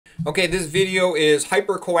Okay, this video is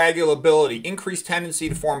hypercoagulability, increased tendency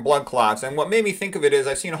to form blood clots. And what made me think of it is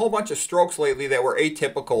I've seen a whole bunch of strokes lately that were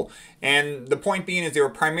atypical. And the point being is they were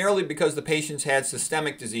primarily because the patients had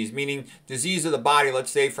systemic disease, meaning disease of the body,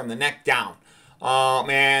 let's say from the neck down.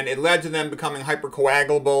 And it led to them becoming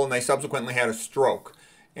hypercoagulable and they subsequently had a stroke.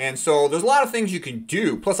 And so there's a lot of things you can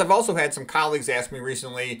do. Plus, I've also had some colleagues ask me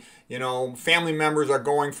recently, you know, family members are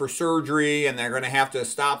going for surgery and they're going to have to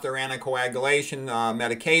stop their anticoagulation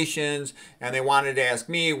medications. And they wanted to ask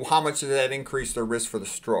me, how much does that increase their risk for the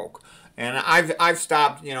stroke? And I've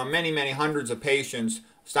stopped, you know, many hundreds of patients,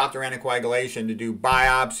 stopped their anticoagulation to do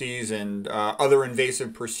biopsies and other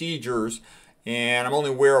invasive procedures. And I'm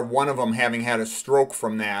only aware of one of them having had a stroke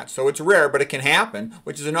from that. So it's rare, but it can happen,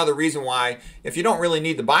 which is another reason why, if you don't really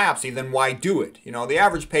need the biopsy, then why do it? You know, the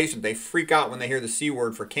average patient, they freak out when they hear the C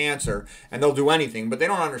word for cancer, and they'll do anything, but they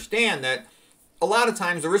don't understand that a lot of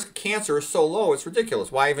times the risk of cancer is so low, it's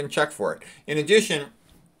ridiculous. Why even check for it? In addition,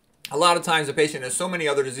 a lot of times the patient has so many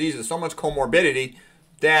other diseases, so much comorbidity,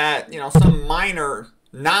 that, you know, some minor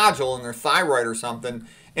nodule in their thyroid or something,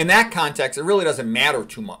 in that context, it really doesn't matter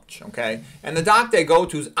too much, okay? And the doc they go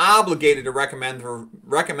to is obligated to recommend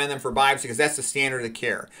them for biopsy because that's the standard of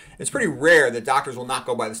care. It's pretty rare that doctors will not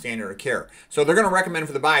go by the standard of care. So they're going to recommend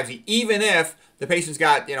for the biopsy, even if the patient's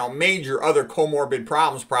got, you know, major other comorbid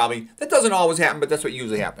problems probably. That doesn't always happen, but that's what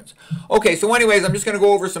usually happens. Okay, so anyways, I'm just going to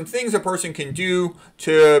go over some things a person can do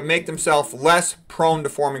to make themselves less prone to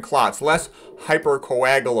forming clots, less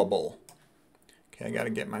hypercoagulable. Okay, I got to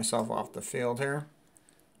get myself off the field here.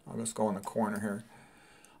 I'll just go in the corner here.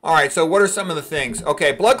 All right, so what are some of the things?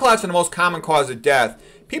 Okay, blood clots are the most common cause of death.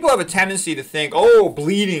 People have a tendency to think, oh,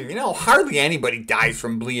 bleeding. You know, hardly anybody dies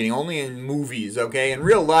from bleeding, only in movies, okay? In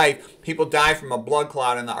real life, people die from a blood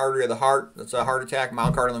clot in the artery of the heart. That's a heart attack,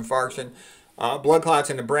 myocardial infarction. Blood clots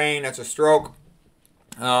in the brain, that's a stroke.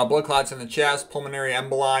 Blood clots in the chest, pulmonary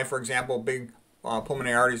emboli, for example, big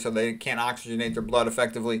pulmonary arteries so they can't oxygenate their blood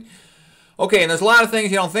effectively. Okay, and there's a lot of things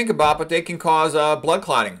you don't think about, but they can cause blood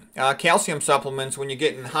clotting. Calcium supplements, when you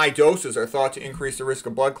get in high doses, are thought to increase the risk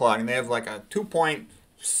of blood clotting. They have like a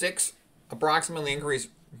 2.6 approximately increased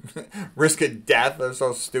risk of death. They're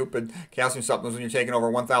so stupid. Calcium supplements when you're taking over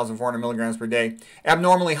 1,400 milligrams per day.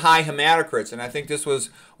 Abnormally high hematocrits, and I think this was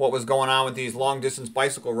what was going on with these long-distance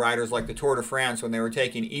bicycle riders like the Tour de France when they were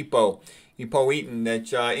taking epoetin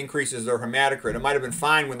that increases their hematocrit. It might have been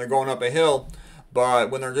fine when they're going up a hill,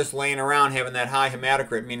 but when they're just laying around having that high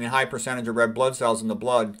hematocrit, meaning a high percentage of red blood cells in the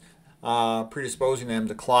blood, predisposing them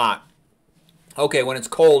to clot. Okay, when it's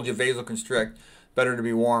cold, you vasoconstrict. Better to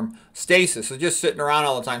be warm. Stasis, so just sitting around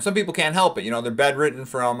all the time. Some people can't help it. You know, they're bedridden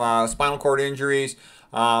from spinal cord injuries,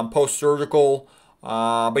 post-surgical.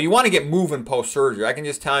 But you want to get moving post-surgery. I can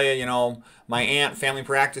just tell you, you know, my aunt, family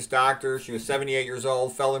practice doctor, she was 78 years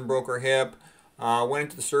old, fell and broke her hip. Went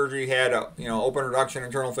into the surgery, had a, you know, open reduction,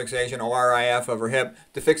 internal fixation, ORIF of her hip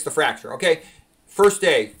to fix the fracture. Okay, first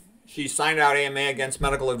day, she signed out AMA against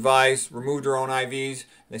medical advice, removed her own IVs.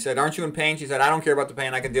 They said, aren't you in pain? She said, I don't care about the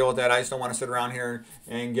pain. I can deal with that. I just don't want to sit around here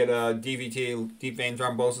and get a DVT, deep vein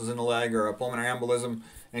thrombosis in the leg, or a pulmonary embolism.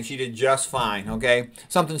 And she did just fine, okay?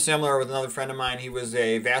 Something similar with another friend of mine. He was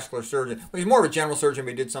a vascular surgeon. Well, he's more of a general surgeon,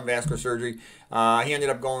 but he did some vascular surgery. He ended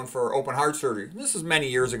up going for open heart surgery. This is many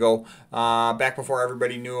years ago, back before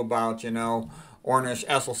everybody knew about, you know, Ornish,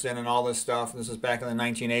 Esselstyn, and all this stuff. This is back in the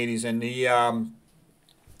 1980s. And the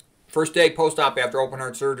first day post-op after open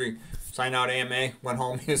heart surgery, signed out AMA, went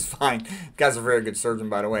home. He was fine. The guy's a very good surgeon,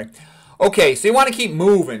 by the way. Okay, so you want to keep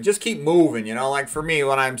moving. Just keep moving, you know. Like for me,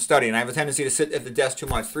 when I'm studying, I have a tendency to sit at the desk too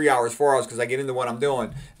much, 3 hours, 4 hours, because I get into what I'm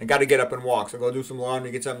doing and got to get up and walk. So go do some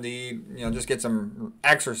laundry, get something to eat, you know, just get some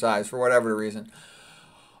exercise for whatever the reason.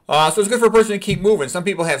 So it's good for a person to keep moving. Some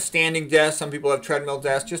people have standing desks, some people have treadmill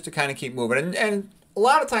desks, just to kind of keep moving. And a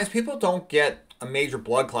lot of times people don't get a major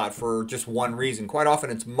blood clot for just one reason. Quite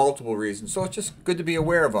often it's multiple reasons. So it's just good to be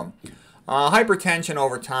aware of them. Hypertension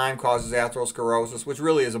over time causes atherosclerosis, which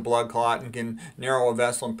really is a blood clot and can narrow a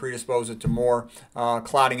vessel and predispose it to more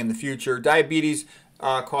clotting in the future. Diabetes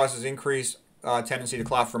causes increased tendency to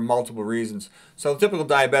clot for multiple reasons. So the typical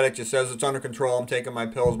diabetic just says it's under control, I'm taking my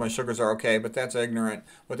pills, my sugars are okay, but that's ignorant.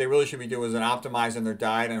 What they really should be doing is optimizing their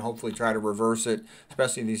diet and hopefully try to reverse it,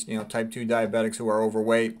 especially these, you know, type 2 diabetics who are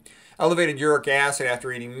overweight. Elevated uric acid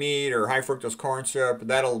after eating meat or high fructose corn syrup,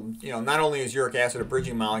 that'll, you know, not only is uric acid a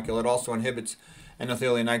bridging molecule, it also inhibits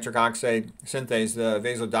endothelial nitric oxide synthase, the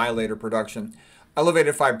vasodilator production.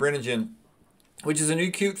 Elevated fibrinogen, which is an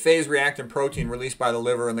acute phase reactant protein released by the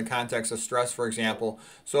liver in the context of stress, for example.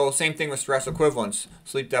 So same thing with stress equivalents,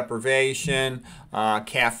 sleep deprivation,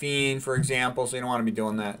 caffeine, for example, so you don't want to be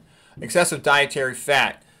doing that. Excessive dietary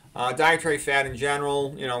fat. Dietary fat in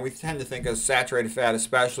general, you know, we tend to think of saturated fat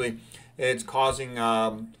especially. It's causing,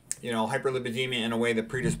 you know, hyperlipidemia in a way that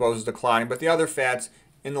predisposes to clotting. But the other fats,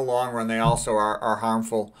 in the long run, they also are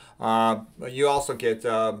harmful. You also get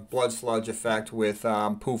blood sludge effect with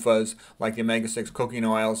PUFAs, like the omega-6 cooking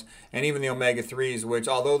oils, and even the omega-3s, which,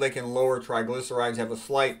 although they can lower triglycerides, have a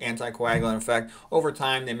slight anticoagulant effect. Over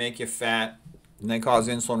time, they make you fat, and they cause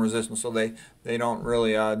insulin resistance, so they don't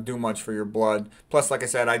really do much for your blood. Plus, like I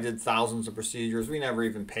said, I did thousands of procedures. We never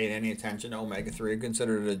even paid any attention to omega-3. I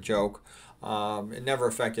considered it a joke. It never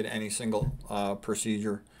affected any single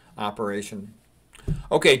procedure operation.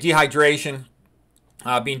 Okay, dehydration.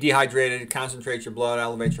 Being dehydrated concentrates your blood,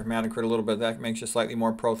 elevates your hematocrit a little bit. That makes you slightly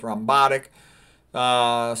more prothrombotic.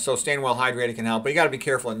 So staying well hydrated can help, but you got to be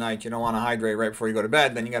careful at night. You don't want to hydrate right before you go to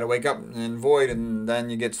bed. Then you got to wake up and void, and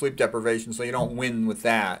then you get sleep deprivation, so you don't win with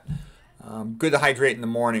that. Good to hydrate in the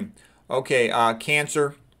morning. Okay,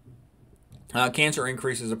 cancer. Cancer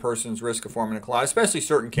increases a person's risk of forming a clot, especially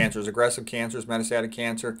certain cancers, aggressive cancers, metastatic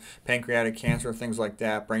cancer, pancreatic cancer, things like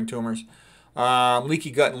that, brain tumors.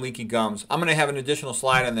 Leaky gut and leaky gums. I'm going to have an additional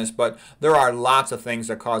slide on this, but there are lots of things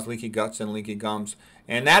that cause leaky guts and leaky gums,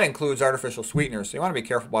 and that includes artificial sweeteners, so you want to be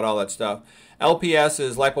careful about all that stuff. LPS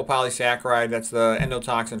is lipopolysaccharide. That's the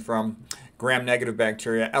endotoxin from gram-negative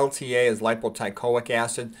bacteria. LTA is lipoteichoic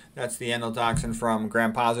acid. That's the endotoxin from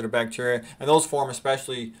gram-positive bacteria, and those form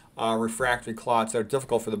especially refractory clots that are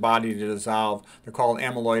difficult for the body to dissolve. They're called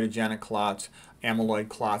amyloidogenic clots. Amyloid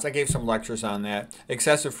clots. I gave some lectures on that.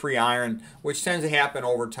 Excessive free iron, which tends to happen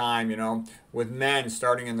over time, you know, with men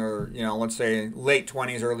starting in their, you know, let's say late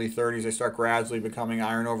 20s, early 30s, they start gradually becoming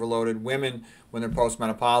iron overloaded. Women, when they're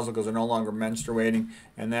postmenopausal, because they're no longer menstruating,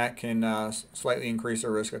 and that can slightly increase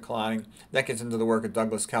their risk of clotting. That gets into the work of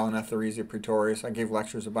Douglas Kell and Atheresia pretorius. I gave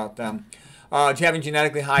lectures about them. Having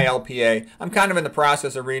genetically high LPA. I'm kind of in the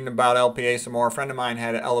process of reading about LPA some more. A friend of mine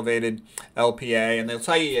had elevated LPA, and they'll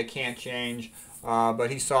tell you can't change. But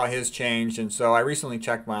he saw his change, and so I recently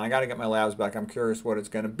checked mine. I got to get my labs back. I'm curious what it's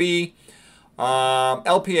going to be.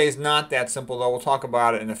 LPA is not that simple, though. We'll talk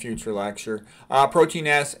about it in a future lecture. Protein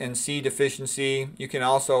S and C deficiency. You can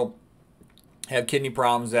also have kidney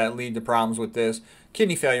problems that lead to problems with this.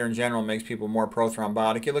 Kidney failure in general makes people more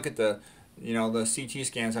prothrombotic. You look at the, you know, the CT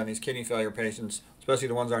scans on these kidney failure patients, especially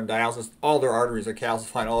the ones on dialysis. All their arteries are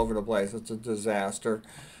calcified all over the place. It's a disaster.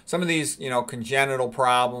 Some of these, you know, congenital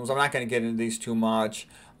problems, I'm not going to get into these too much.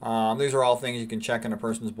 These are all things you can check in a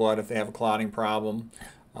person's blood if they have a clotting problem.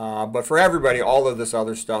 But for everybody, all of this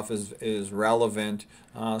other stuff is relevant.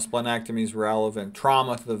 Splenectomy is relevant.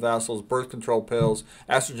 Trauma to the vessels, birth control pills,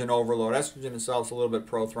 estrogen overload. Estrogen itself is a little bit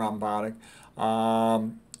prothrombotic.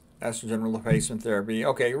 Estrogen replacement therapy.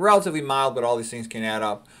 Okay, relatively mild, but all these things can add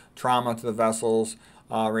up. Trauma to the vessels,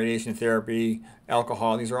 radiation therapy,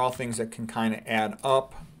 alcohol. These are all things that can kind of add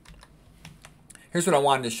up. Here's what I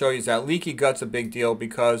wanted to show you is that leaky gut's a big deal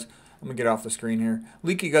because, let me get off the screen here.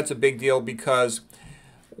 Leaky gut's a big deal because,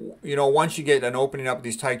 you know, once you get an opening up of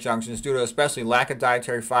these tight junctions due to especially lack of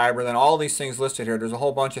dietary fiber, then all these things listed here, there's a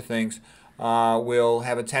whole bunch of things, will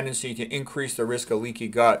have a tendency to increase the risk of leaky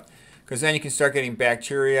gut. Because then you can start getting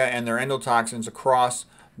bacteria and their endotoxins across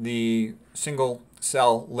the single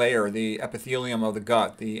cell layer, the epithelium of the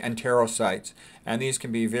gut, the enterocytes. And these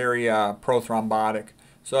can be very prothrombotic.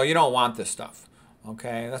 So you don't want this stuff.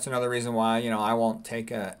 Okay, that's another reason why, you know, I won't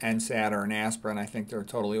take an NSAID or an aspirin. I think they're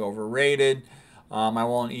totally overrated. I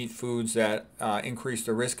won't eat foods that increase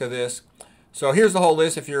the risk of this. So here's the whole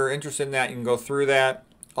list. If you're interested in that, you can go through that.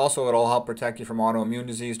 Also, it'll help protect you from autoimmune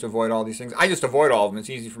disease to avoid all these things. I just avoid all of them.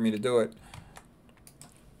 It's easy for me to do it.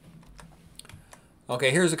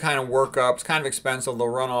 Okay, here's the kind of workup. It's kind of expensive. They'll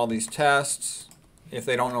run all these tests if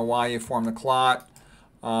they don't know why you formed the clot.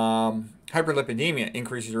 Hyperlipidemia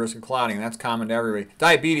increases your risk of clotting. That's common to everybody.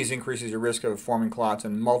 Diabetes increases your risk of forming clots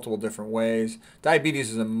in multiple different ways.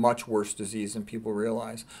 Diabetes is a much worse disease than people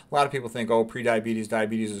realize. A lot of people think, oh, pre-diabetes,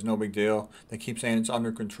 diabetes is no big deal. They keep saying it's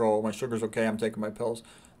under control. My sugar's okay. I'm taking my pills.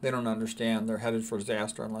 They don't understand. They're headed for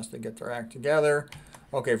disaster unless they get their act together.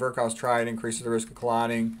 Okay, Virchow's triad increases the risk of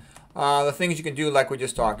clotting. The things you can do, like we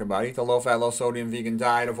just talked about, eat the low-fat, low-sodium vegan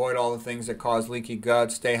diet, avoid all the things that cause leaky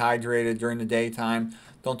gut, stay hydrated during the daytime,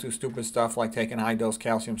 don't do stupid stuff like taking high-dose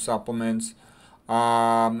calcium supplements,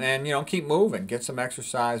 and, you know, keep moving, get some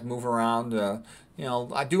exercise, move around. You know,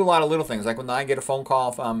 I do a lot of little things, like when I get a phone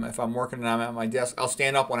call, if I'm working and I'm at my desk, I'll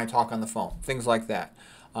stand up when I talk on the phone, things like that.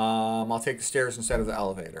 I'll take the stairs instead of the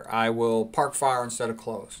elevator. I will park far instead of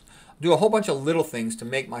close. Do a whole bunch of little things to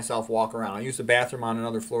make myself walk around. I use the bathroom on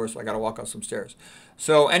another floor, so I got to walk up some stairs.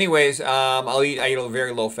 So anyways, I eat a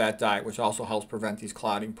very low-fat diet, which also helps prevent these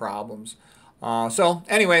clotting problems. So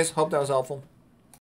anyways, hope that was helpful.